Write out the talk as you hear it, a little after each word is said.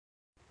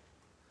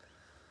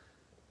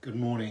Good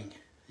morning.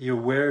 Are you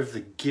aware of the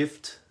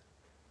gift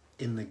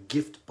in the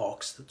gift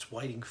box that's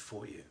waiting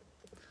for you?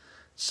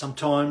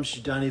 Sometimes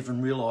you don't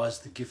even realise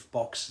the gift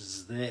box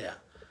is there.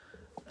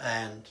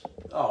 And,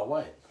 oh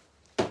wait,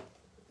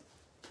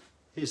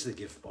 here's the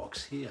gift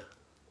box here.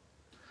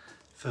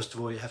 First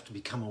of all, you have to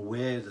become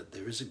aware that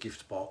there is a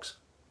gift box.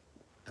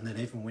 And then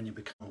even when you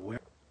become aware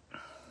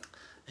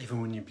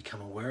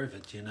of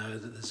it, you know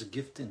that there's a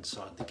gift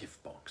inside the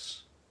gift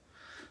box.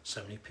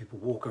 So many people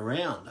walk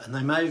around and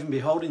they may even be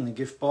holding the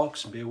gift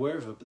box and be aware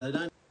of it,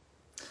 but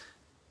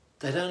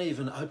they don't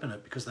even open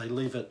it because they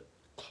leave it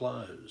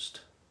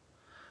closed.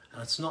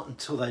 And it's not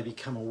until they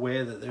become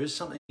aware that there is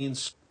something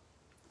inside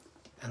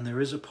and there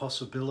is a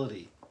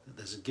possibility that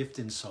there's a gift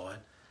inside,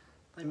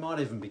 they might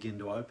even begin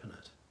to open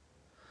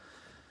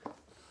it.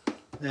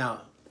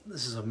 Now,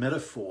 this is a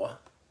metaphor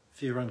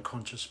for your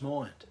unconscious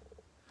mind.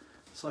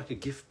 It's like a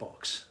gift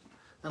box.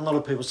 And a lot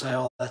of people say,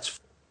 oh, that's...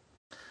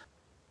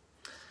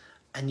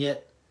 And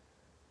yet,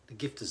 the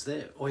gift is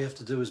there. All you have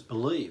to do is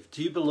believe.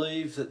 Do you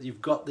believe that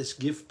you've got this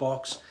gift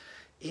box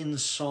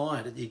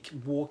inside and you're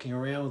walking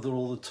around with it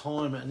all the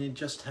time, and you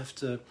just have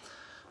to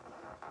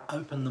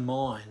open the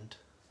mind?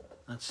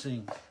 That's the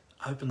thing.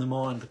 Open the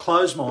mind. The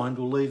closed mind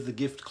will leave the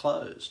gift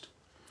closed.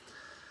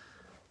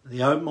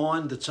 The open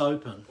mind that's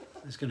open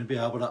is going to be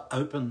able to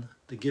open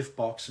the gift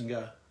box and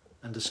go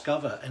and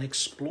discover and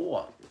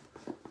explore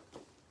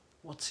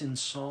what's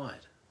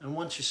inside. And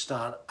once you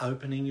start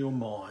opening your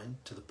mind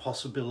to the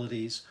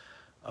possibilities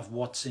of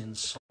what's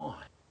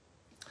inside,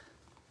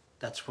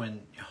 that's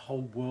when your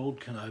whole world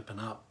can open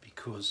up,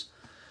 because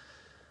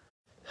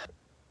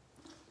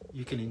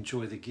you can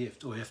enjoy the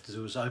gift. All you have to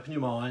do is open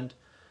your mind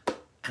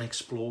and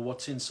explore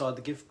what's inside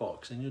the gift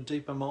box in your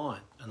deeper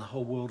mind, and the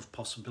whole world of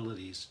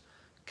possibilities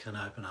can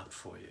open up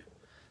for you.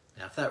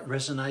 Now, if that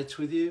resonates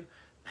with you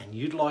and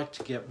you'd like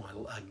to get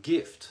a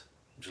gift,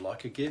 would you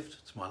like a gift?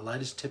 It's my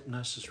latest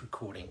hypnosis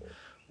recording,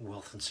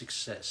 Wealth and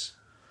Success.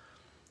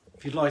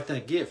 If you'd like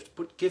that gift,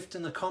 put gift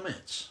in the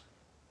comments.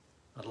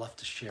 I'd love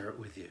to share it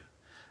with you.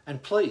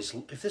 And please,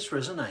 if this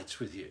resonates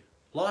with you,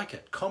 like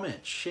it,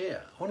 comment,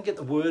 share. I want to get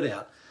the word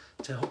out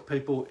to help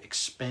people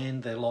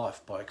expand their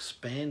life by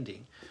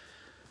expanding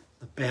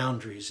the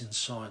boundaries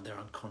inside their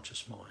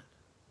unconscious mind.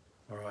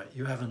 All right,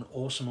 you have an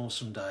awesome,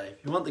 awesome day.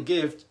 If you want the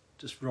gift,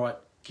 just write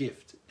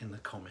gift in the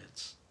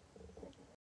comments.